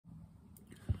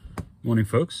Morning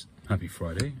folks, happy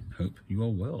Friday, hope you are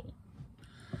well.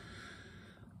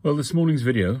 Well, this morning's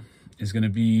video is going to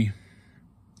be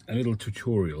a little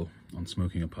tutorial on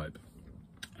smoking a pipe.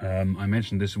 I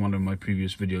mentioned this in one of my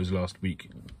previous videos last week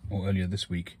or earlier this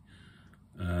week,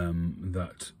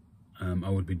 that I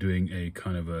would be doing a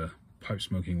kind of a pipe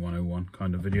smoking 101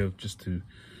 kind of video, just to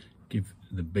give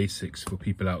the basics for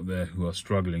people out there who are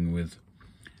struggling with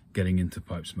getting into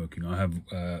pipe smoking.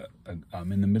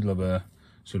 I'm in the middle of a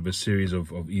sort of a series of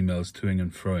emails toing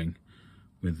and froing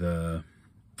with a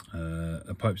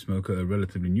pipe smoker, a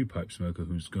relatively new pipe smoker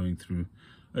who's going through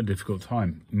a difficult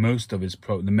time. Most of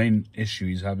the main issue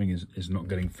he's having is not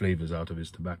getting flavors out of his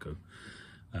tobacco.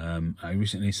 I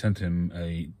recently sent him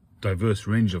a diverse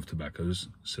range of tobaccos,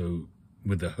 so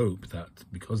with the hope that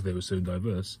because they were so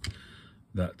diverse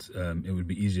that it would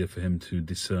be easier for him to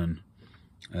discern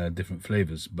different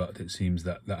flavors, but it seems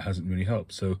that hasn't really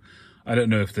helped. So I don't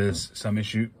know if there's some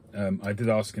issue. I did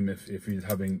ask him if he's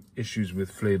having issues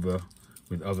with flavor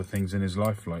with other things in his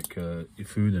life, like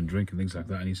food and drink and things like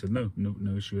that, and he said no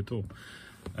issue at all.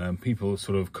 People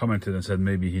sort of commented and said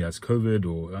maybe he has COVID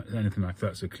or anything like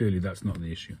that, so clearly that's not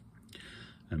the issue,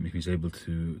 if he's able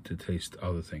to taste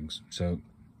other things. So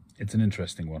it's an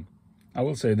interesting one. I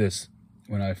will say this: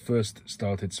 when I first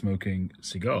started smoking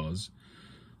cigars,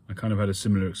 I kind of had a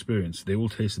similar experience. They all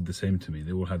tasted the same to me.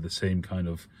 They all had the same kind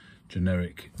of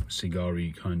generic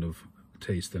cigar-y kind of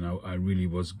taste, and I really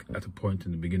was at a point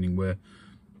in the beginning where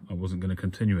I wasn't going to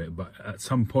continue it. But at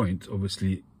some point,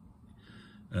 obviously,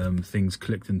 things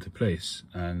clicked into place,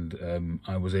 and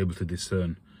I was able to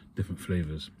discern different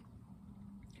flavors.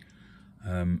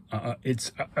 I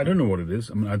don't know what it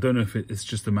is. I mean, I don't know if it's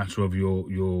just a matter of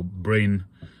your brain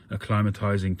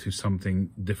acclimatizing to something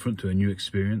different, to a new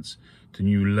experience, to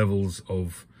new levels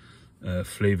of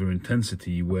flavor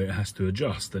intensity, where it has to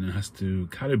adjust and it has to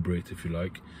calibrate, if you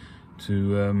like,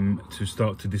 to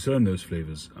start to discern those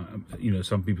flavors. You know,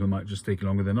 some people might just take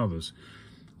longer than others.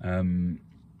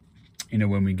 You know,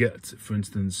 when we get, for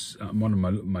instance, one of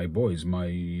my boys, my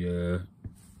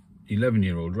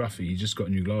 11-year-old Rafi, he just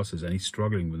got new glasses and he's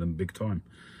struggling with them big time.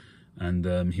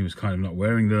 And he was kind of not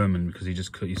wearing them, and because he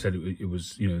said it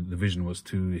was, you know, the vision was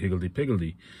too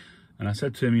higgledy-piggledy. And I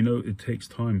said to him, you know, it takes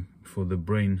time for the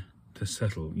brain to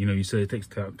settle. You know, you say it takes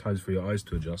time for your eyes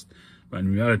to adjust, but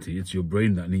in reality, it's your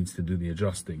brain that needs to do the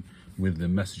adjusting with the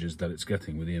messages that it's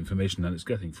getting, with the information that it's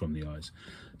getting from the eyes.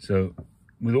 So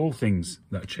with all things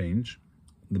that change,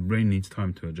 the brain needs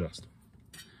time to adjust.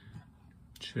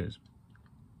 Cheers.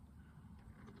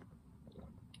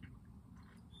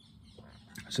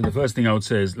 So the first thing I would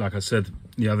say is, like I said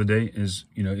the other day, is,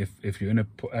 you know, if you're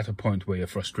at a point where you're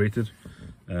frustrated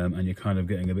and you're kind of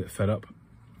getting a bit fed up,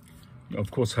 you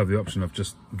of course have the option of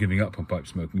just giving up on pipe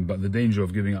smoking. But the danger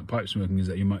of giving up pipe smoking is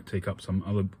that you might take up some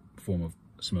other form of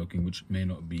smoking, which may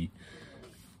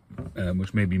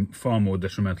be far more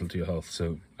detrimental to your health.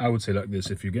 So I would say like this: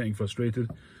 if you're getting frustrated,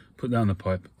 put down the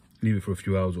pipe, leave it for a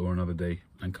few hours or another day,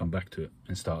 and come back to it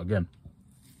and start again.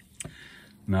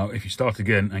 Now, if you start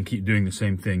again and keep doing the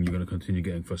same thing, you're going to continue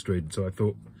getting frustrated. So I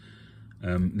thought,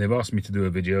 they've asked me to do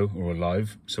a video or a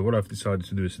live. So what I've decided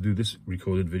to do is to do this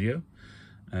recorded video,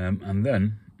 and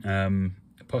then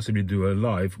possibly do a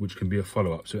live, which can be a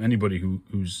follow-up. So anybody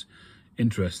who's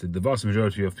interested, the vast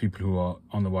majority of people who are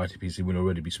on the YTPC will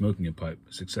already be smoking a pipe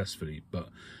successfully. But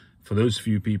for those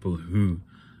few people who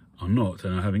are not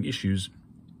and are having issues,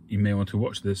 you may want to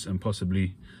watch this, and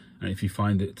possibly, if you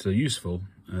find it useful,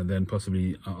 then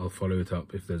possibly I'll follow it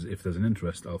up. If there's an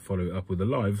interest, I'll follow it up with a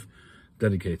live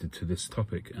dedicated to this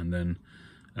topic, and then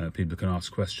people can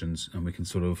ask questions and we can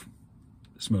sort of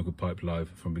smoke a pipe live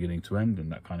from beginning to end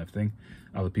and that kind of thing.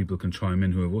 Other people can chime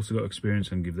in who have also got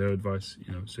experience and give their advice,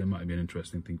 you know, so it might be an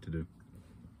interesting thing to do.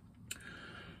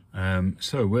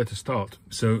 So where to start?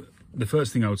 So the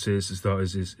first thing I would say is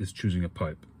choosing a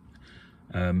pipe.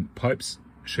 Pipes,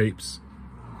 shapes,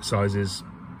 sizes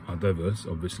are diverse,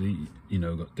 obviously. You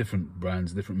know, got different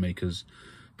brands, different makers,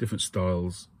 different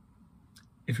styles.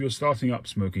 If you're starting up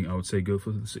smoking, I would say go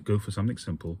for something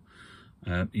simple.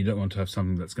 You don't want to have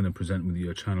something that's going to present with you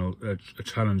a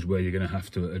challenge where you're going to have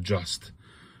to adjust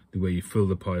the way you fill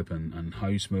the pipe and how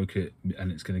you smoke it, and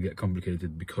it's going to get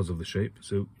complicated because of the shape.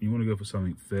 So you want to go for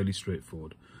something fairly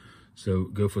straightforward. So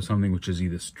go for something which is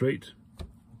either straight,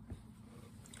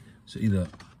 so either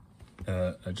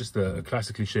just a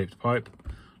classically shaped pipe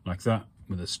like that,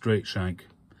 with a straight shank,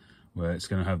 where it's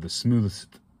going to have the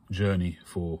smoothest journey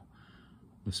for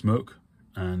the smoke.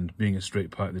 And being a straight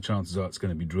pipe, the chances are it's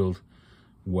going to be drilled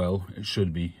well. It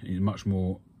should be a much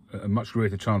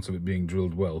greater chance of it being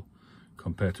drilled well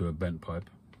compared to a bent pipe.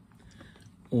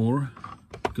 Or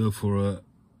go for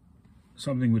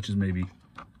something which is maybe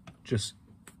just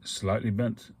slightly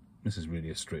bent. This is really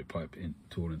a straight pipe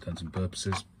to all intents and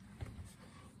purposes.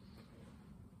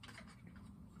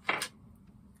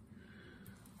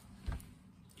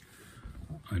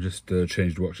 I just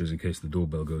changed watches in case the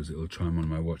doorbell goes. It'll chime on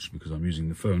my watch because I'm using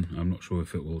the phone. I'm not sure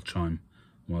if it will chime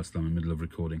whilst I'm in the middle of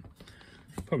recording.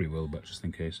 Probably will, but just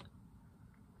in case.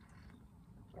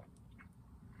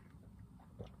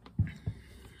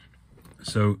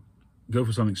 So go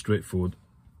for something straightforward.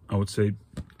 I would say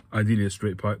ideally a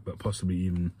straight pipe, but possibly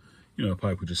even, you know, a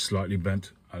pipe which is slightly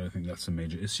bent. I don't think that's a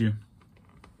major issue.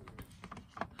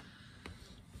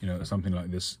 You know, something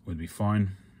like this would be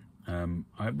fine.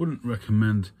 I wouldn't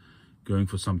recommend going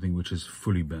for something which is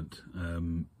fully bent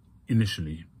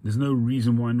initially. There's no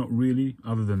reason why not really,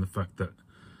 other than the fact that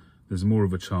there's more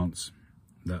of a chance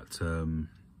that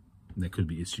there could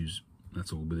be issues.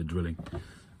 That's all with the drilling.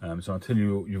 So until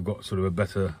you've got sort of a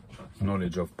better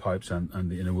knowledge of pipes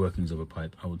and the inner workings of a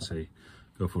pipe, I would say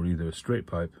go for either a straight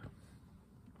pipe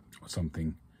or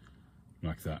something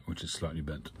like that, which is slightly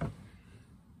bent.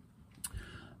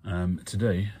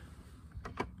 Today,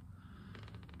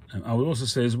 I would also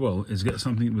say as well is get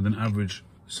something with an average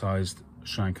sized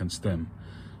shank and stem.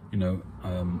 You know,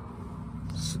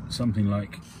 something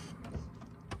like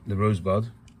the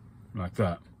Rosebud, like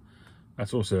that.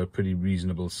 That's also a pretty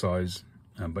reasonable size,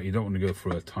 but you don't want to go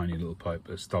for a tiny little pipe,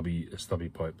 a stubby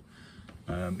pipe.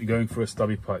 Going for a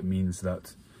stubby pipe means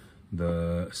that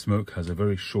the smoke has a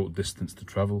very short distance to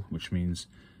travel, which means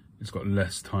it's got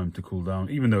less time to cool down,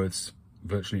 even though it's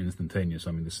virtually instantaneous.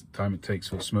 I mean, the time it takes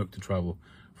for smoke to travel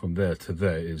from there to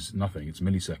there is nothing, it's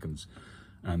milliseconds.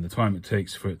 And the time it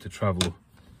takes for it to travel,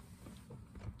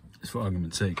 for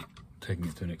argument's sake, taking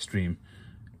it to an extreme,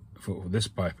 for this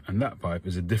pipe and that pipe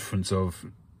is a difference of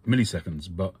milliseconds,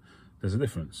 but there's a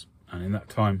difference. And in that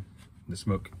time, the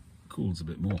smoke cools a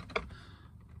bit more.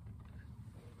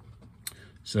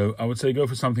 So I would say go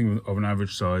for something of an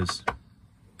average size,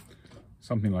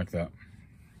 something like that.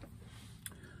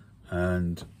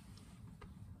 And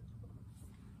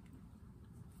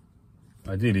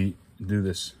ideally do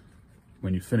this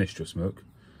when you finished your smoke.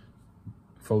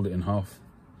 Fold it in half,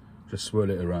 just swirl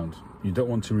it around. You don't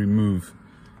want to remove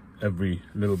every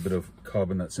little bit of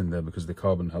carbon that's in there, because the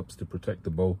carbon helps to protect the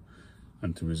bowl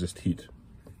and to resist heat.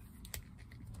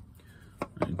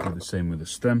 And do the same with the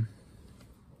stem.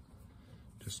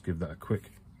 Just give that a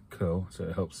quick curl so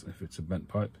it helps if it's a bent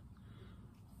pipe.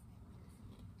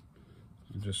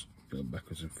 And just go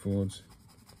backwards and forwards.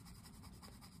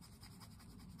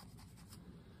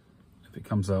 If it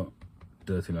comes out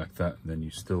dirty like that, then you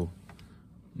still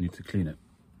need to clean it.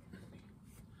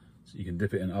 So you can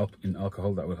dip it in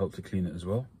alcohol, that will help to clean it as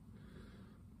well.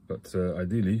 But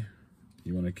ideally,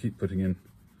 you want to keep putting in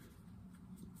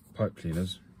pipe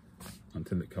cleaners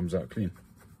until it comes out clean.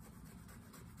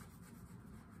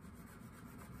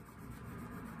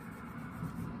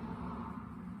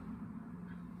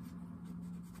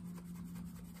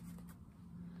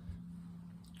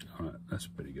 Alright, that's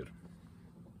pretty good.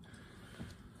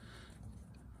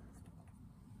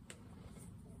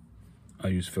 I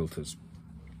use filters.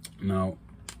 Now,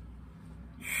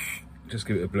 just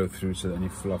give it a blow through so that any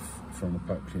fluff from the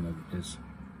pipe cleaner is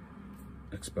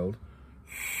expelled.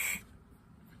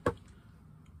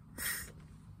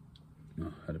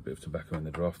 Oh, had a bit of tobacco in the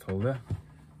draft hole there.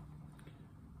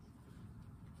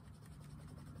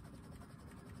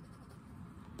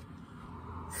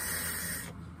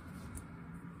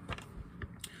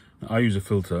 Now, I use a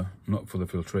filter, not for the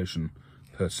filtration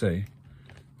per se,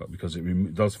 but because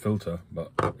it does filter,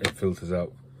 but it filters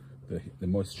out the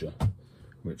moisture,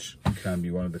 which can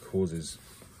be one of the causes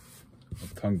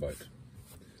of tongue bite.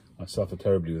 I suffer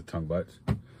terribly with tongue bite,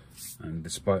 and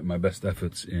despite my best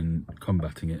efforts in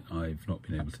combating it, I've not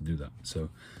been able to do that. So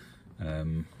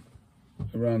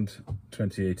around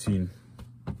 2018,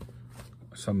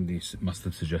 somebody must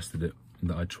have suggested it,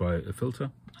 that I try a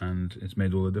filter, and it's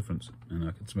made all the difference, and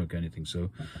I can smoke anything. So,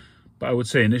 but I would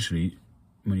say initially,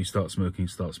 when you start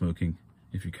smoking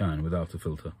if you can without a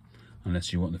filter,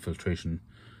 unless you want the filtration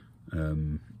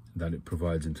that it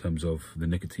provides in terms of the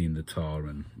nicotine, the tar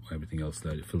and everything else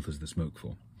that it filters the smoke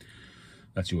for.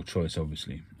 That's your choice,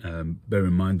 obviously. Bear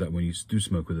in mind that when you do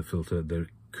smoke with a filter, there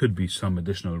could be some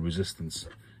additional resistance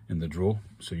in the draw,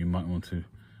 so you might want to,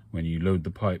 when you load the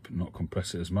pipe, not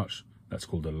compress it as much. That's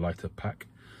called a lighter pack.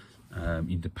 You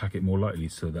need to pack it more lightly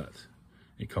so that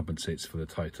it compensates for the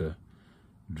tighter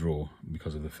draw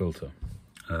because of the filter.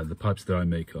 The pipes that I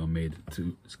make are made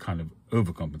to kind of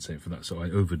overcompensate for that, so I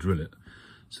over drill it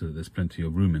so that there's plenty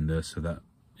of room in there so that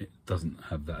it doesn't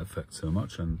have that effect so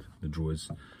much, and the draw is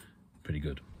pretty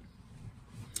good.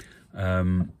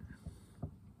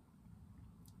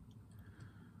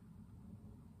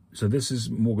 So this is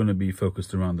more going to be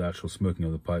focused around the actual smoking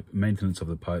of the pipe, maintenance of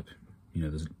the pipe. You know,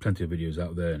 there's plenty of videos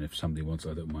out there, and if somebody wants,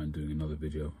 I don't mind doing another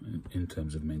video in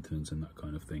terms of maintenance and that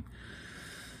kind of thing.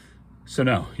 So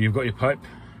now you've got your pipe,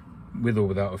 with or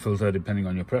without a filter, depending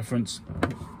on your preference.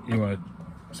 You want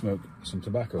to smoke some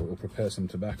tobacco or prepare some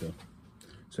tobacco.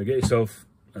 So get yourself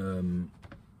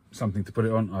something to put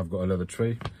it on. I've got a leather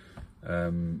tray,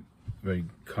 very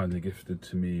kindly gifted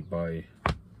to me by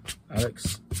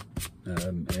Alex,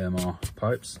 AMR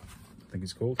Pipes, I think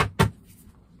it's called.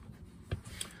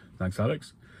 Thanks,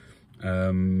 Alex.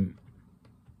 Or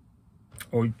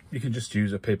you can just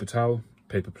use a paper towel,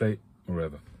 paper plate, or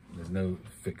whatever. There's no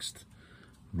fixed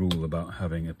rule about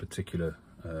having a particular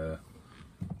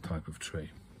type of tray.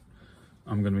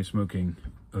 I'm going to be smoking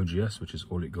OGS, which is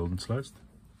Orlik Golden Sliced.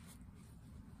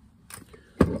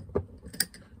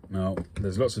 Now,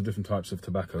 there's lots of different types of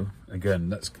tobacco. Again,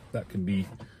 that can be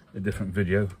a different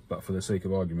video, but for the sake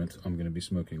of argument, I'm going to be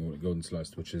smoking Orlik Golden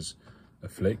Sliced, which is a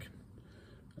flake.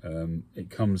 It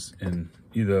comes in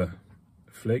either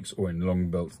flakes or in long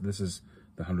belts. This is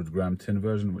the 100-gram tin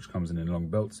version, which comes in long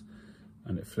belts,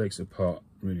 and it flakes apart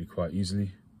really quite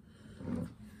easily.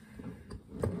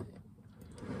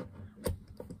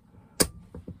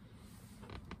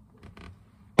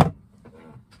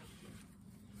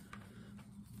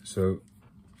 So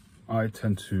I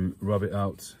tend to rub it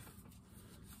out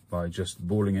by just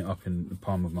balling it up in the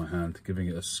palm of my hand, giving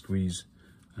it a squeeze,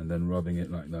 and then rubbing it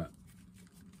like that,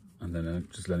 and then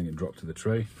just letting it drop to the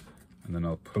tray, and then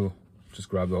I'll just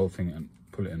grab the whole thing and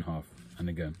pull it in half, and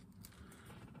again,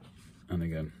 and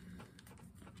again,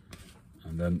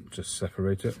 and then just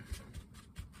separate it.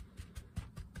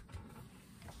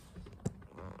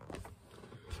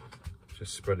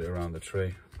 Just spread it around the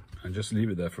tray and just leave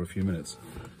it there for a few minutes.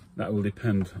 That will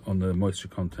depend on the moisture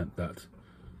content that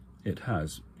it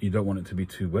has. You don't want it to be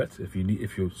too wet. If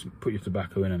you put your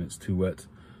tobacco in and it's too wet,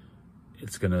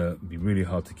 it's going to be really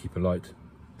hard to keep alight.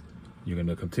 You're going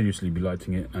to continuously be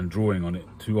lighting it and drawing on it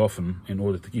too often in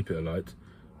order to keep it alight.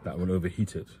 That will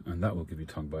overheat it, and that will give you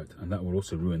tongue bite, and that will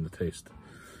also ruin the taste.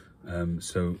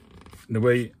 So the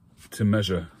way to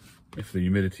measure if the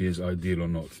humidity is ideal or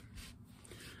not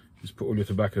is put all your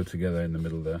tobacco together in the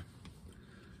middle there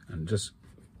and just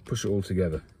push it all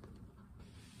together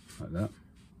like that.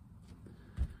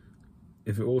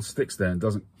 If it all sticks there and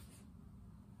doesn't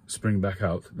spring back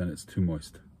out, then it's too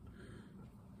moist.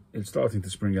 It's starting to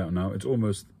spring out now. It's a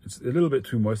little bit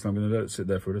too moist. I'm going to let it sit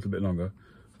there for a little bit longer,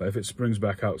 but if it springs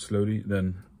back out slowly,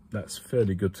 then that's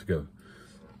fairly good to go.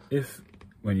 If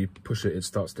when you push it, it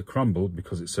starts to crumble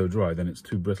because it's so dry, then it's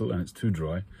too brittle and it's too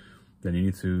dry, then you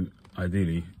need to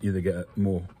ideally either get a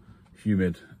more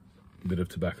humid bit of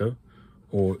tobacco,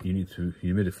 or you need to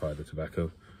humidify the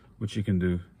tobacco, which you can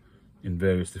do in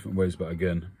various different ways, but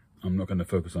again, I'm not going to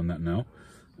focus on that now.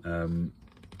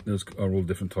 Those are all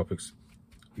different topics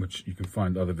which you can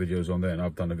find other videos on there, and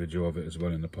I've done a video of it as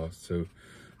well in the past. So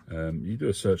you do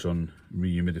a search on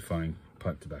rehumidifying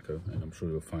pipe tobacco and I'm sure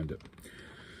you'll find it.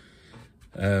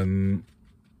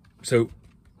 So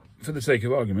for the sake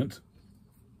of argument,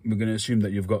 we're going to assume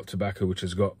that you've got tobacco which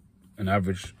has got an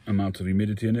average amount of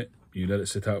humidity in it. You let it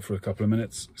sit out for a couple of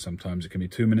minutes. Sometimes it can be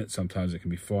 2 minutes, sometimes it can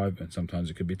be 5, and sometimes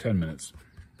it could be 10 minutes.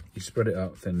 You spread it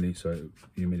out thinly so it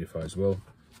humidifies well.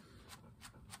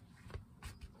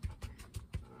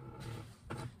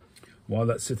 While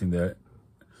that's sitting there,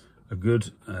 a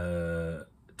good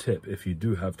tip, if you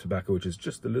do have tobacco which is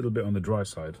just a little bit on the dry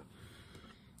side,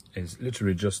 is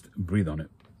literally just breathe on it,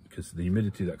 because the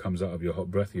humidity that comes out of your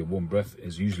hot breath, your warm breath,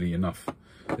 is usually enough.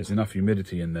 There's enough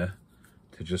humidity in there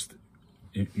to just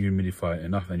humidify it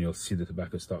enough, and you'll see the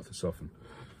tobacco start to soften.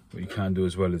 What you can do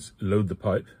as well is load the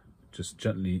pipe, just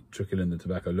gently trickle in the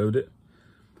tobacco, load it,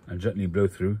 and gently blow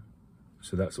through.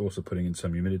 So that's also putting in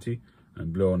some humidity,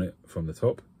 and blow on it from the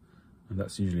top, and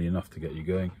that's usually enough to get you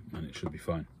going, and it should be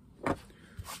fine.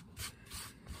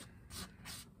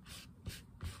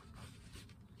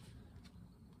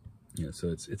 Yeah,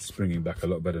 so it's springing back a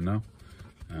lot better now,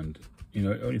 and you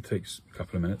know, it only takes a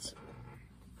couple of minutes.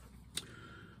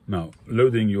 Now,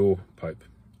 loading your pipe,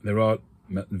 there are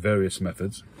various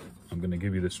methods. I'm going to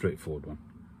give you the straightforward one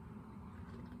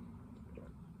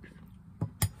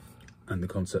and the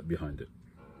concept behind it.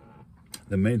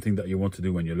 The main thing that you want to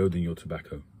do when you're loading your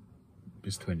tobacco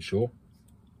is to ensure,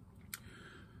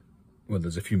 well,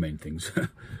 there's a few main things.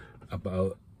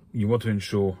 You want to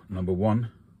ensure, number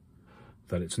one,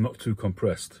 that it's not too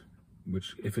compressed,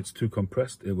 which if it's too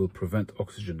compressed, it will prevent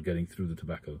oxygen getting through the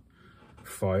tobacco.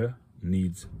 Fire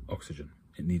needs oxygen,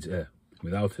 it needs air.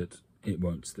 Without it, it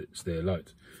won't stay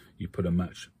alight. You put a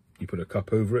match, you put a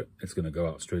cup over it, it's going to go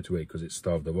out straight away because it's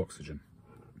starved of oxygen.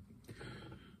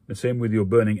 The same with your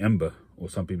burning ember, or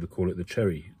some people call it the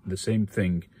cherry. The same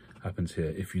thing happens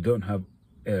here. If you don't have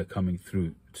air coming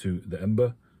through to the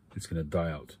ember, it's going to die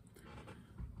out.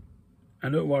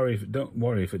 And don't worry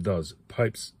if it does.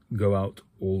 Pipes go out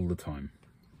all the time,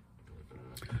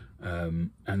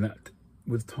 and that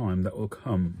with time that will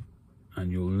come,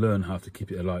 and you'll learn how to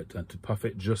keep it alight and to puff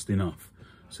it just enough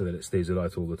so that it stays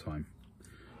alight all the time.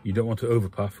 You don't want to over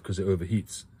puff because it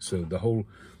overheats. So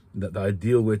the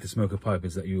ideal way to smoke a pipe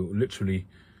is that you're literally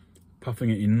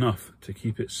puffing it enough to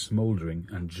keep it smouldering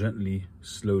and gently,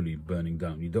 slowly burning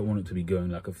down. You don't want it to be going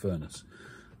like a furnace,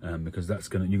 because you're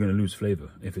going to lose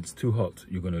flavor. If it's too hot,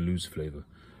 you're going to lose flavor.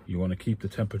 You want to keep the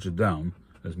temperature down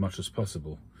as much as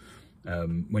possible.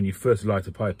 When you first light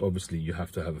a pipe, obviously you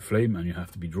have to have a flame and you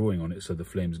have to be drawing on it so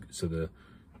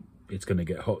it's going to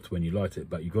get hot when you light it.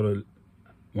 But you got to,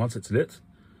 once it's lit,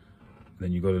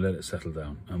 then you've got to let it settle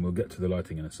down, and we'll get to the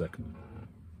lighting in a second.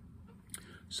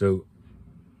 So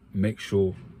make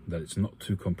sure that it's not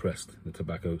too compressed, the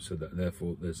tobacco, so that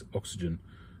therefore there's oxygen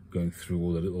going through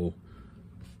all the little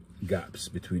gaps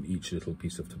between each little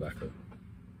piece of tobacco.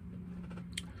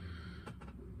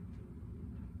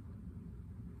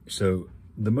 So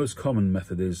the most common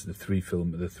method is the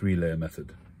three layer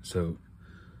method. So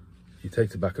you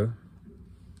take tobacco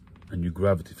and you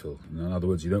gravity fill. In other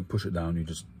words, you don't push it down, you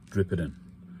just drip it in,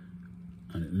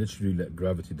 and it literally let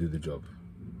gravity do the job.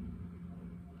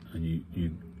 And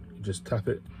you just tap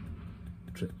it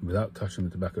without touching the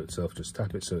tobacco itself. Just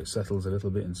tap it so it settles a little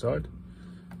bit inside,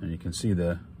 and you can see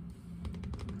there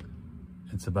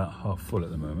it's about half full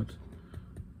at the moment.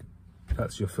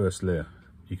 That's your first layer.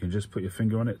 You can just put your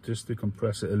finger on it just to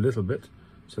compress it a little bit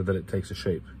so that it takes a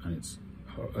shape and it's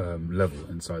level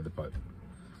inside the pipe.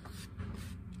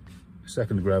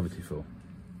 Second gravity fill.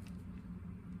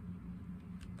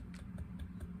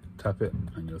 Tap it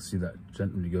and you'll see that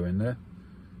gently go in there.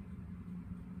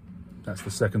 That's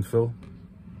the second fill,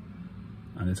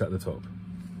 and it's at the top.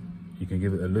 You can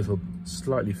give it a little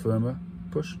slightly firmer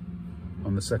push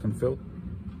on the second fill,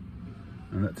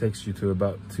 and that takes you to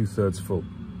about 2/3 full.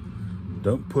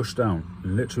 Don't push down.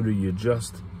 Literally, you're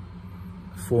just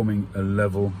forming a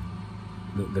level.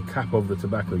 The cap of the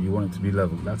tobacco, you want it to be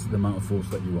level. That's the amount of force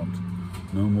that you want,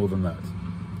 no more than that.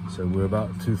 So we're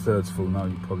about 2/3 full now.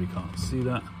 You probably can't see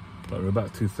that, but we're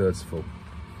about 2/3 full.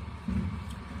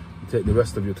 You take the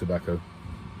rest of your tobacco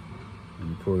and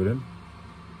you pour it in.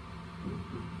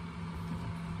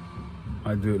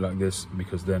 I do it like this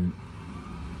because then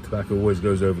tobacco always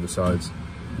goes over the sides,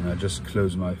 and I just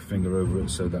close my finger over it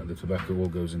so that the tobacco all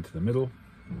goes into the middle.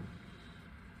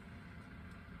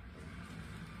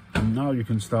 And now you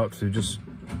can start to just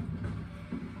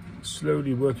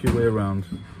slowly work your way around.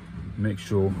 Make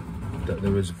sure that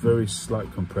there is very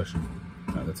slight compression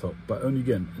at the top, but only,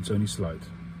 again, it's only slight.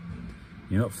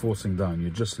 You're not forcing down, you're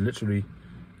just literally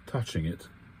touching it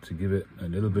to give it a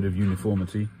little bit of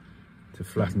uniformity, to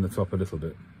flatten the top a little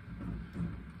bit.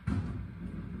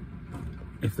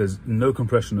 If there's no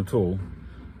compression at all,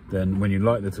 then when you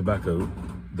light the tobacco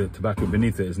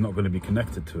beneath it is not going to be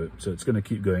connected to it, so it's going to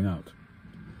keep going out.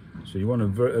 So you want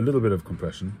a little bit of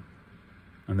compression,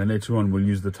 and then later on we'll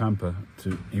use the tamper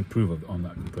to improve on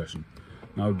that compression.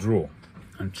 Now draw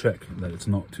and check that it's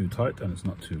not too tight and it's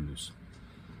not too loose.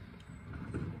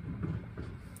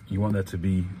 You want there to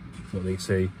be what they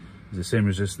say is the same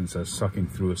resistance as sucking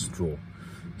through a straw.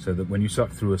 So that when you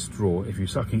suck through a straw, if you're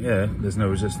sucking air, there's no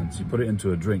resistance. You put it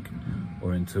into a drink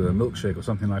or into a milkshake or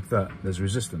something like that, there's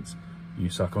resistance. You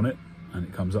suck on it and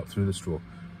it comes up through the straw.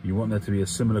 You want there to be a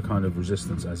similar kind of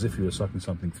resistance as if you were sucking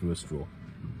something through a straw,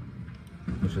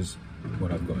 which is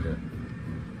what I've got here.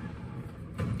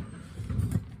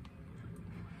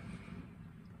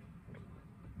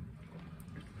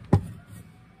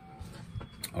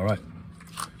 All right,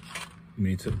 we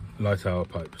need to light our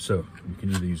pipe. So you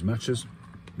can either use matches,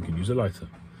 you can use a lighter.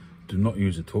 Do not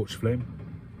use a torch flame.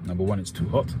 Number one, it's too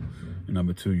hot, and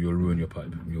number two, you'll ruin your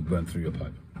pipe. You'll burn through your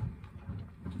pipe.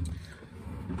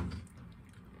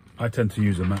 I tend to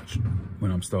use a match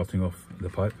when I'm starting off the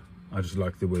pipe. I just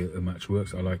like the way a match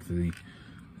works. I like the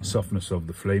softness of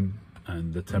the flame,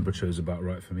 and the temperature is about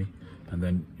right for me. And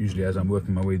then usually as I'm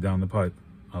working my way down the pipe,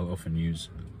 I'll often use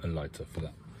a lighter for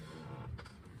that.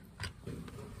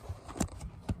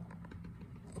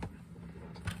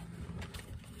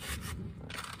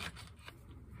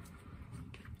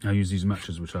 I use these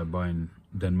matches which I buy in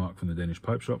Denmark from the Danish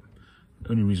pipe shop. The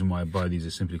only reason why I buy these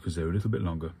is simply because they're a little bit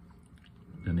longer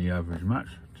than the average match,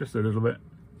 just a little bit.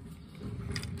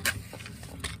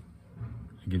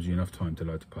 It gives you enough time to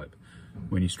light a pipe.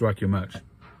 When you strike your match,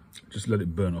 just let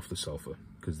it burn off the sulfur,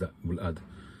 because that will add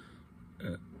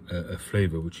a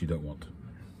flavor which you don't want.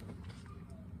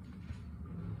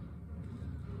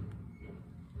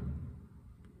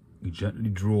 You gently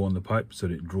draw on the pipe so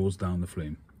that it draws down the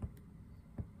flame.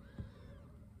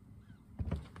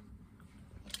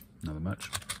 Another match.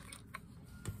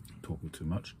 Talking too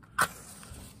much.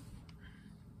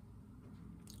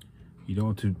 You don't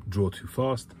want to draw too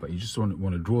fast, but you just want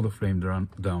to draw the flame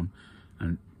down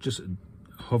and just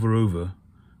hover over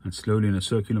and slowly in a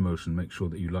circular motion make sure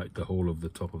that you light the whole of the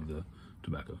top of the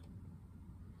tobacco.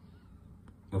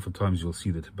 Oftentimes you'll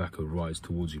see the tobacco rise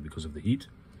towards you because of the heat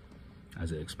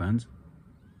as it expands.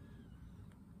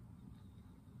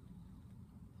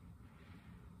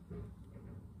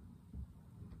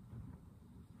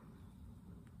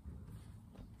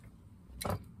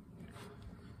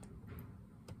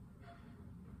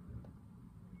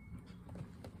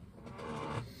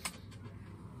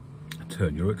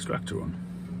 Turn your extractor on.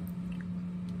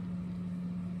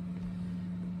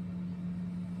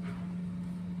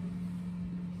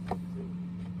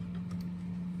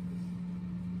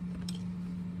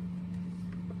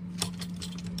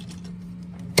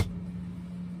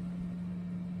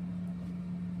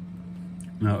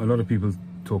 Now, a lot of people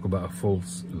talk about a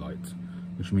false light,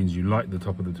 which means you light the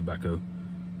top of the tobacco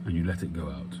and you let it go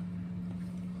out.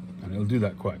 And it'll do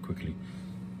that quite quickly.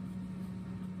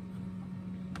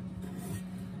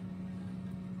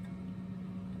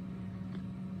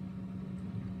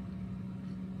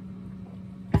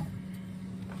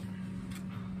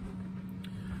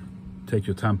 Take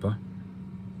your tamper.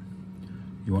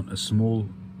 You want a small,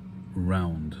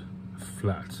 round,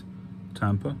 flat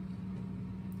tamper,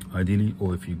 ideally,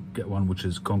 or if you get one which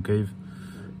is concave,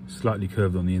 slightly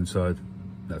curved on the inside,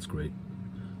 that's great.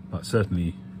 But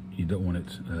certainly you don't want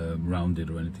it rounded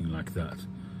or anything like that.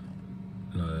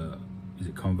 Is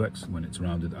it convex when it's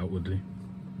rounded outwardly?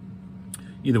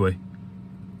 Either way,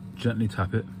 gently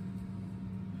tap it.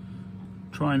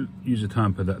 Try and use a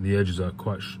tamper that the edges are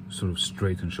quite sort of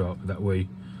straight and sharp. That way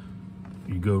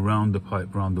you go round the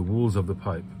pipe, round the walls of the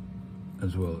pipe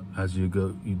as well. As you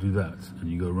go, you do that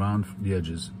and you go round the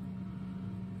edges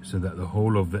so that the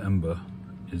whole of the ember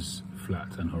is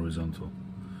flat and horizontal.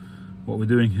 What we're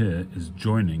doing here is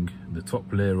joining the top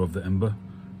layer of the ember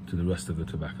to the rest of the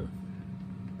tobacco.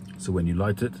 So when you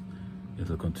light it,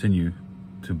 it'll continue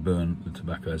to burn the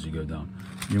tobacco as you go down.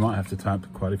 You might have to tap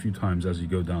quite a few times as you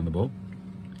go down the bowl.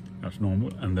 That's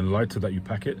normal, and the lighter that you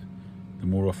pack it, the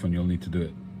more often you'll need to do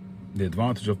it. The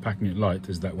advantage of packing it light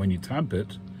is that when you tamp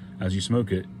it, as you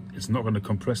smoke it, it's not going to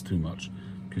compress too much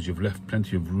because you've left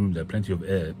plenty of room there, plenty of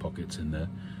air pockets in there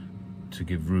to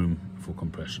give room for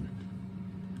compression.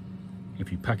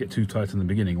 If you pack it too tight in the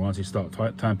beginning, once you start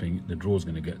tamping, the draw's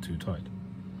going to get too tight.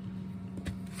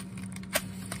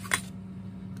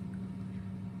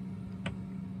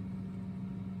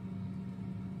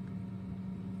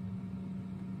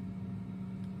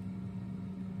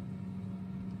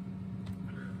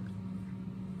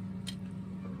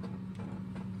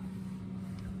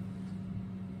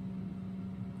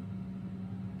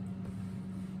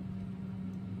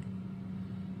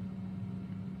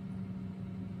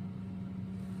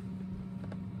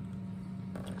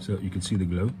 So you can see the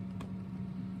glow.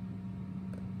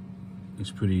 It's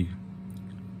pretty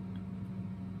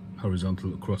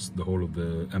horizontal across the whole of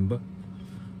the ember,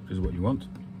 which is what you want.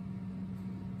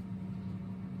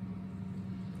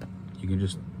 You can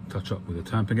just touch up with a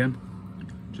tamp again,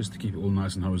 just to keep it all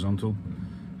nice and horizontal,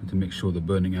 and to make sure the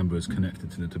burning ember is connected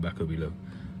to the tobacco below.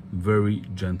 Very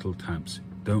gentle tamps.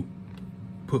 Don't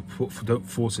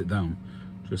force it down.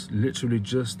 Just literally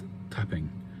just tapping,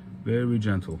 very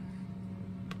gentle.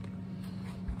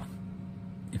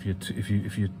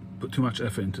 If you put too much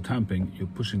effort into tamping, you're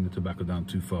pushing the tobacco down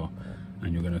too far,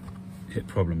 and you're going to hit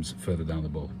problems further down the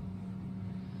bowl.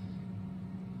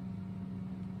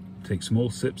 Take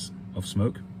small sips of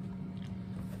smoke.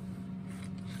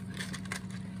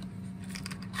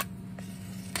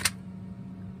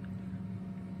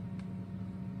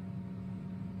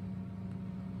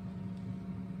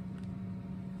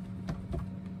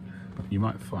 You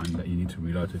might find that you need to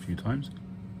relight a few times.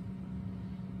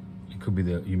 Could be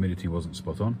the humidity wasn't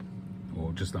spot on,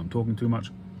 or just that I'm talking too much.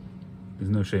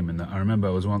 There's no shame in that. I remember I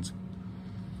was once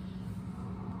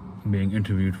being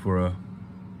interviewed for a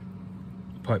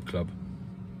pipe club,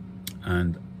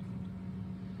 and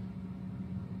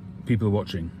people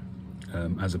watching,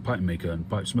 as a pipe maker and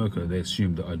pipe smoker, they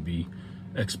assumed that I'd be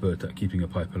expert at keeping a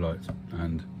pipe alight.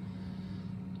 And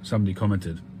somebody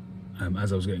commented,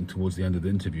 as I was getting towards the end of the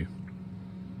interview,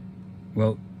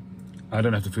 well, I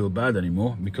don't have to feel bad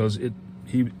anymore because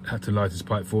he had to light his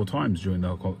pipe 4 times during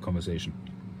the whole conversation.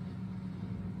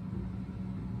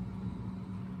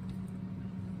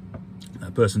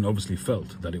 That person obviously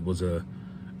felt that it was a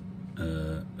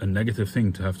negative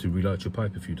thing to have to relight your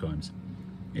pipe a few times.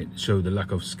 it showed a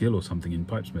lack of skill or something in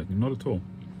pipe smoking. Not at all.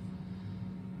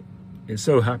 It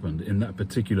so happened in that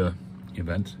particular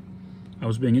event, I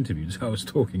was being interviewed, so I was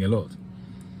talking a lot.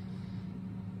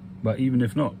 But even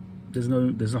if not, there's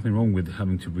nothing wrong with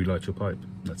having to relight your pipe.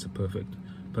 That's a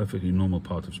perfectly normal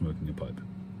part of smoking a pipe.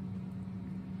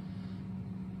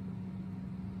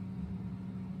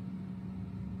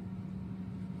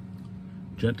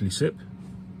 Gently sip.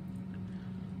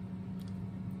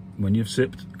 When you've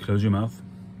sipped, close your mouth.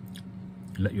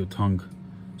 Let your tongue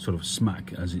sort of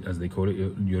smack, as they call it,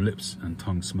 your lips and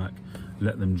tongue smack.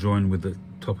 Let them join with the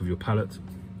top of your palate,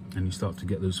 and you start to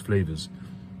get those flavors.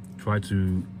 Try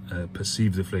to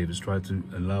perceive the flavors. Try to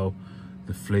allow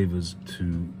the flavors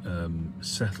to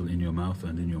settle in your mouth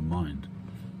and in your mind.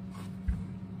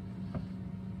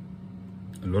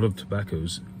 A lot of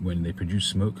tobaccos, when they produce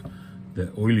smoke,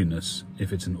 the oiliness,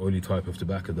 if it's an oily type of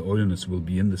tobacco, the oiliness will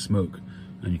be in the smoke,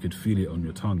 and you could feel it on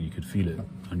your tongue, you could feel it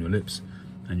on your lips,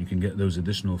 and you can get those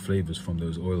additional flavors from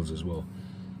those oils as well.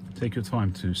 Take your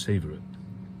time to savor it.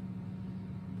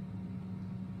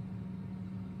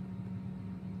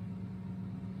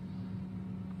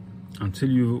 Until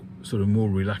you're sort of more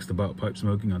relaxed about pipe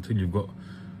smoking, until you've got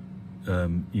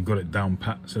it down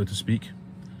pat, so to speak,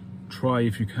 try,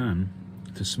 if you can,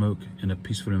 to smoke in a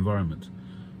peaceful environment,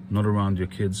 not around your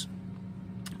kids,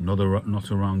 not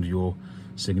around your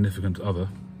significant other,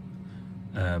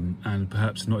 and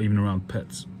perhaps not even around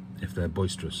pets if they're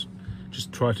boisterous.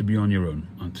 Just try to be on your own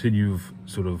until you've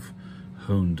sort of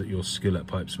honed your skill at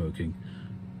pipe smoking.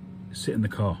 Sit in the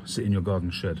car, sit in your garden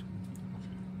shed,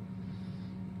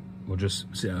 or just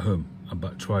sit at home,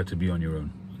 but try to be on your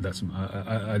own.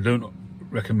 I don't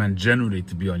recommend generally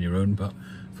to be on your own, but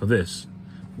for this,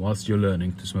 whilst you're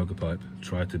learning to smoke a pipe,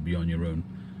 try to be on your own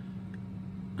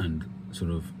and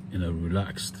sort of in a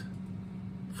relaxed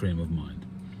frame of mind.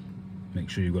 Make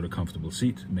sure you've got a comfortable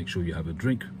seat, make sure you have a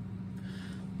drink.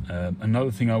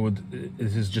 Another thing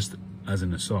this is just as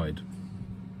an aside,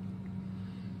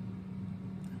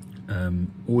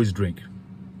 always drink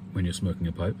when you're smoking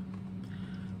a pipe.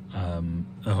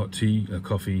 A hot tea, a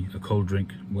coffee, a cold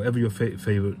drink, whatever your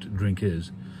favorite drink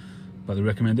is. But the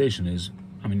recommendation is,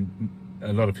 I mean,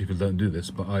 a lot of people don't do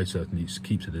this, but I certainly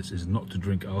keep to this, is not to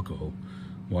drink alcohol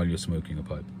while you're smoking a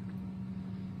pipe.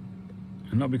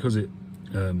 And not because it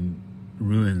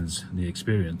ruins the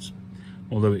experience,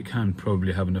 although it can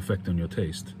probably have an effect on your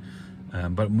taste,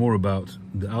 but more about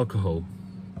the alcohol.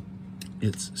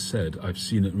 It's said, I've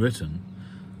seen it written,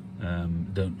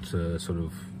 don't sort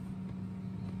of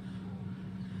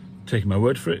take my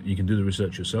word for it, you can do the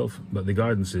research yourself, but the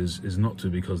guidance is not to,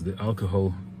 because the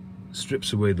alcohol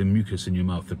strips away the mucus in your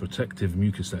mouth, the protective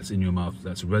mucus that's in your mouth,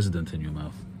 that's resident in your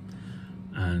mouth.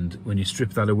 And when you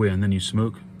strip that away and then you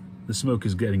smoke, the smoke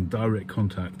is getting direct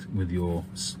contact with the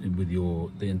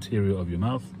interior of your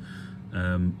mouth,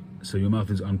 so your mouth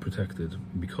is unprotected.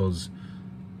 Because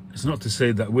it's not to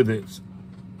say that with it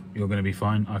you're going to be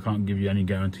fine. I can't give you any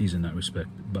guarantees in that respect,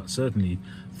 but certainly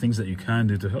things that you can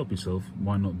do to help yourself,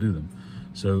 why not do them?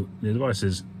 So the advice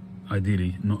is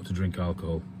ideally not to drink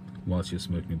alcohol whilst you're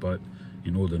smoking a pipe,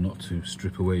 in order not to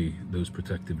strip away those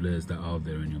protective layers that are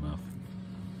there in your mouth.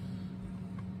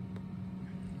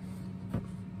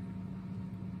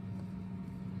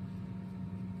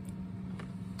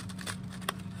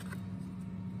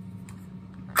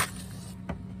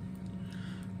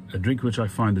 A drink which I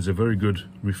find is a very good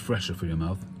refresher for your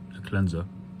mouth, a cleanser,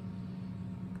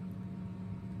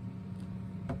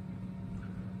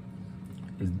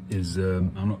 is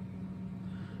I'm not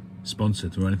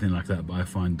sponsored or anything like that, but I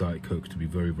find Diet Coke to be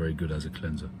very, very good as a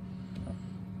cleanser,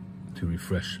 to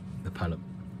refresh the palate.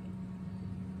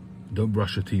 Don't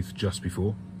brush your teeth just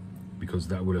before, because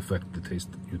that will affect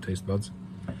your taste buds,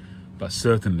 but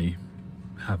certainly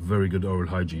have very good oral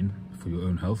hygiene for your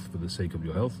own health, for the sake of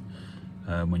your health.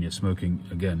 When you're smoking,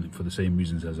 again, for the same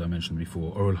reasons as I mentioned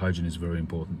before, oral hygiene is very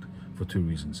important for two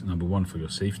reasons. Number one, for your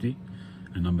safety,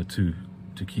 and number two,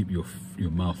 to keep your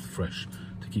mouth fresh,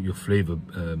 to keep your flavor,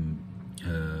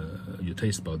 your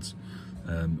taste buds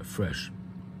fresh.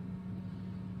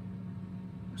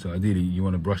 So ideally, you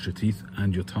want to brush your teeth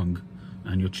and your tongue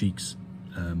and your cheeks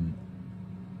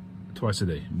twice a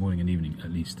day, morning and evening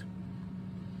at least.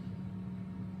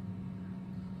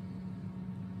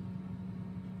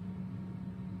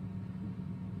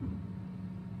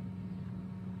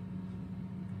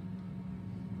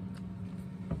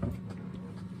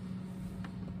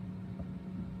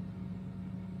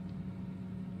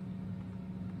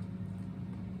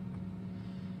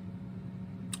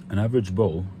 An average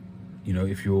bowl, you know,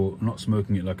 if you're not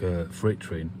smoking it like a freight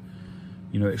train,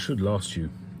 you know, it should last you.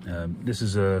 This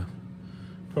is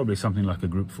probably something like a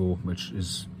Group 4, which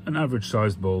is an average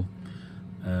sized bowl.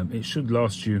 It should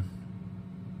last you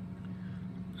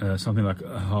something like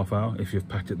a half hour if you've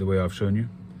packed it the way I've shown you.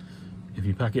 If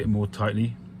you pack it more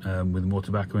tightly with more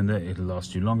tobacco in there, it'll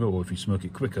last you longer, or if you smoke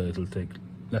it quicker, it'll take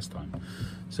less time.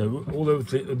 So although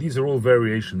these are all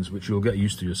variations which you'll get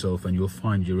used to yourself, and you'll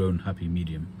find your own happy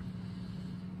medium.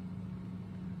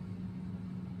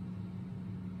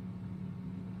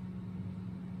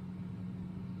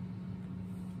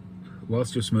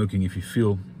 Whilst you're smoking, if you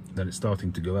feel that it's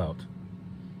starting to go out,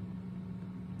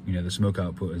 you know, the smoke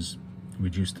output is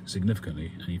reduced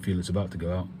significantly, and you feel it's about to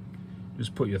go out,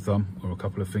 just put your thumb or a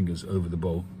couple of fingers over the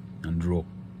bowl and draw.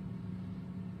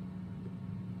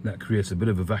 That creates a bit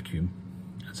of a vacuum,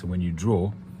 and so when you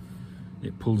draw,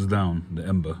 it pulls down the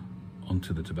ember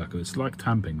onto the tobacco. It's like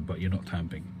tamping, but you're not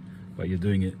tamping, but you're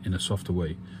doing it in a softer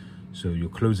way. So you're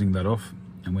closing that off,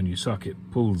 and when you suck, it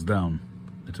pulls down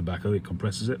the tobacco, it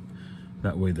compresses it.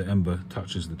 That way the ember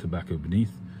touches the tobacco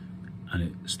beneath, and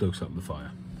it stokes up the fire.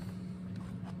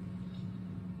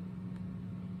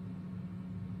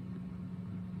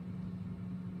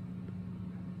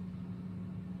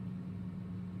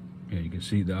 Yeah, you can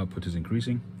see the output is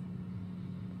increasing,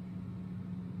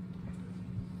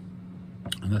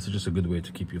 and that's just a good way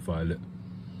to keep your fire lit.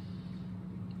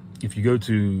 If you go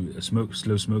to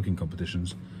slow smoking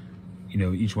competitions, you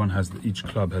know, each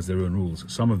club has their own rules.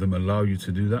 Some of them allow you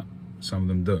to do that, some of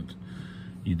them don't.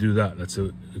 You do that,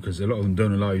 because a lot of them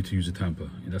don't allow you to use a tamper.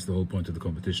 That's the whole point of the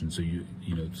competition. So you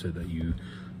know, so that you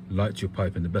light your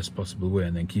pipe in the best possible way,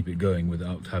 and then keep it going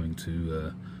without having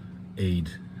to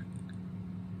aid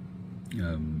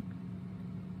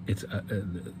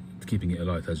keeping it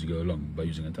alight as you go along by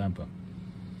using a tamper.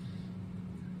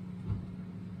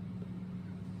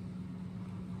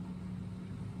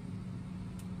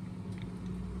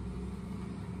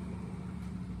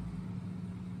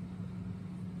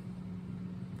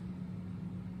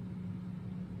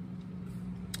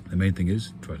 The main thing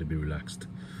is try to be relaxed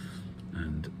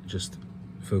and just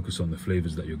focus on the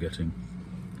flavors that you're getting.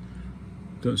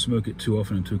 Don't smoke it too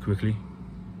often and too quickly.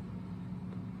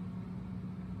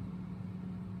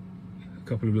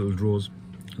 A couple of little draws,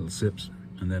 little sips,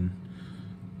 and then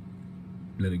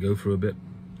let it go for a bit,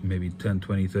 maybe 10,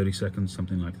 20, 30 seconds,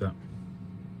 something like that.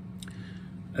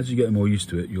 As you get more used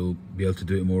to it, you'll be able to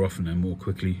do it more often and more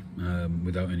quickly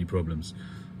without any problems.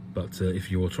 But if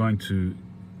you're trying to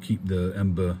keep the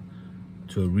ember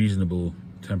to a reasonable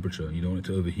temperature, you don't want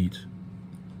it to overheat,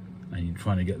 and you're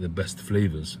trying to get the best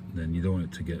flavors, then you don't want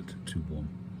it to get too warm.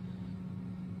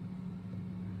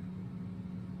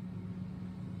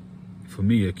 For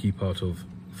me, a key part of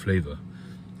flavor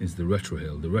is the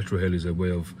retrohale. The retrohale is a way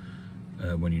of,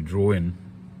 when you draw in,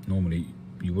 normally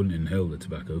you wouldn't inhale the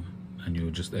tobacco and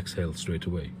you'll just exhale straight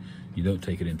away. You don't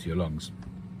take it into your lungs,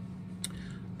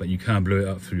 but you can blow it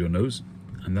out through your nose,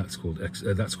 and that's called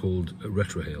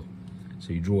retrohale.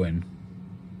 So you draw in,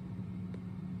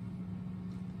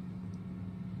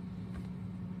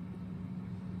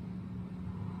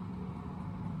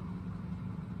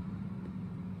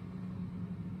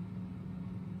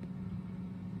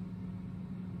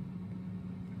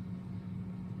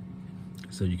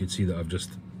 so you can see that I've just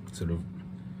sort of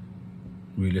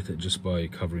relit it just by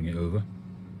covering it over.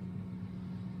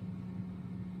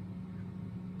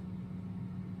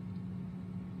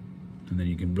 And then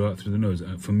you can blow it through the nose.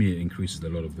 For me, it increases a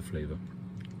lot of the flavor.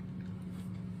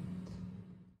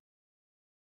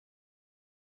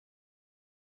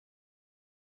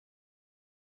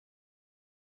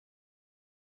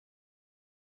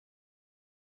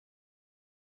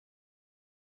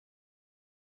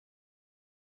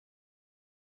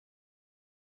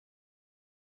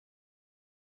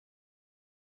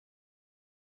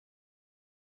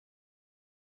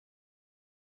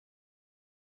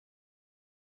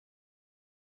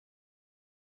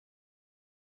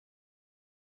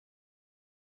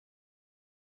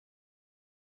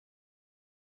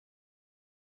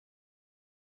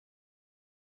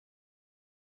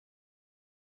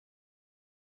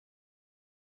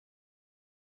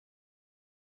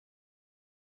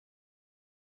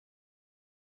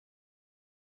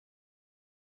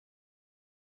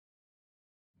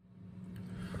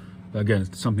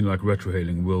 Again, something like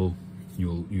retrohaling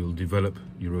you'll develop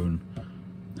your own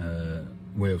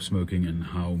way of smoking, and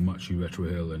how much you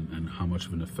retrohale and how much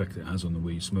of an effect it has on the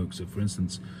way you smoke. So for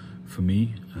instance, for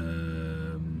me,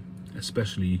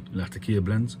 especially Latakia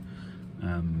blends,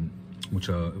 which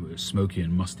are smoky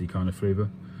and musty kind of flavor,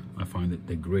 I find that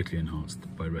they're greatly enhanced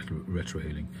by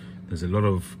retrohaling. There's a lot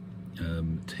of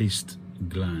taste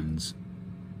glands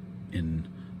in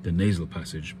the nasal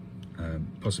passage,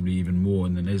 possibly even more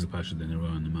in the nasal passage than there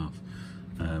are in the mouth.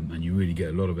 and you really get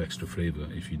a lot of extra flavour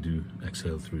if you do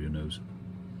exhale through your nose.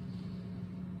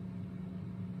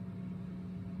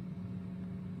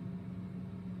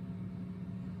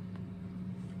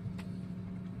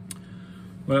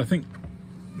 Well, I think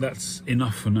that's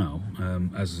enough for now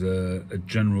as a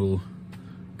general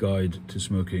guide to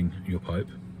smoking your pipe.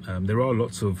 There are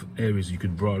lots of areas you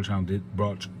could branch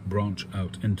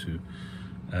out into,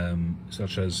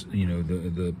 such as, you know,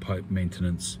 the pipe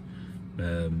maintenance,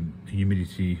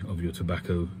 humidity of your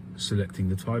tobacco, selecting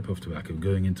the type of tobacco,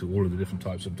 going into all of the different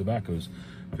types of tobaccos,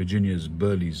 Virginia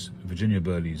Burleys, Virginia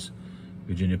Periques,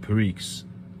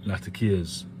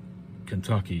 Latakias,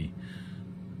 Kentucky.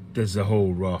 There's a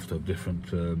whole raft of different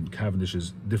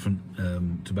Cavendishes, different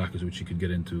tobaccos which you could get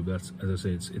into. That's, as I say,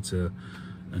 it's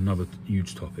another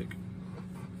huge topic.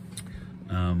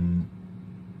 And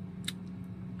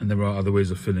there are other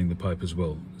ways of filling the pipe as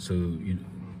well. So, you know,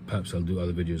 perhaps I'll do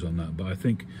other videos on that. But I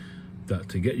think that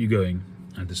to get you going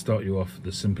and to start you off,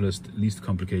 the simplest, least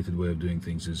complicated way of doing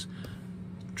things is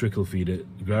trickle feed it,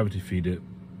 gravity feed it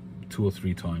 2 or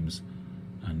 3 times,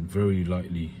 and very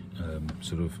lightly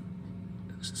sort of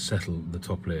settle the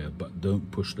top layer, but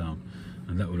don't push down,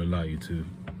 and that will allow you to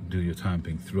do your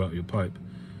tamping throughout your pipe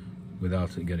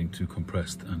without it getting too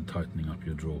compressed and tightening up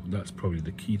your draw. That's probably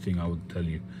the key thing I would tell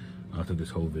you out of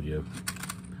this whole video,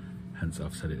 hence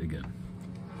I've said it again.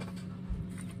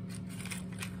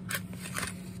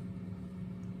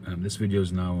 This video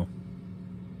is now,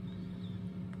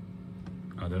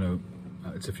 I don't know,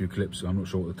 it's a few clips, so I'm not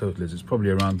sure what the total is. It's probably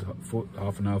around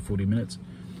half an hour, 40 minutes.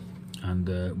 And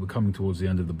we're coming towards the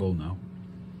end of the bowl now,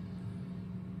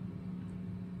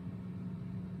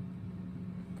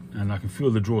 and I can feel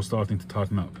the draw starting to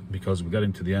tighten up because we're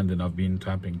getting to the end, and I've been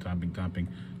tamping,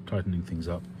 tightening things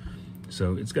up,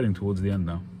 so it's getting towards the end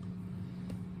now.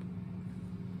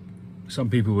 Some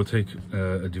people will take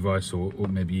a device or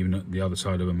maybe even the other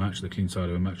side of a match, the clean side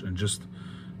of a match, and just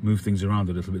move things around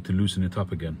a little bit to loosen it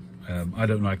up again. I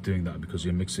don't like doing that because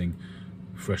you're mixing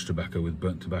fresh tobacco with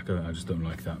burnt tobacco. I just don't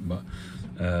like that, but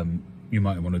you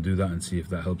might want to do that and see if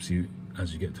that helps you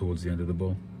as you get towards the end of the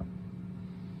bowl.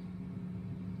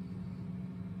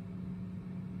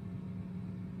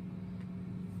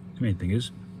 The main thing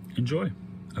is enjoy.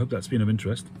 I hope that's been of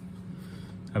interest.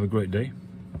 Have a great day.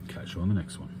 Catch you on the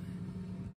next one.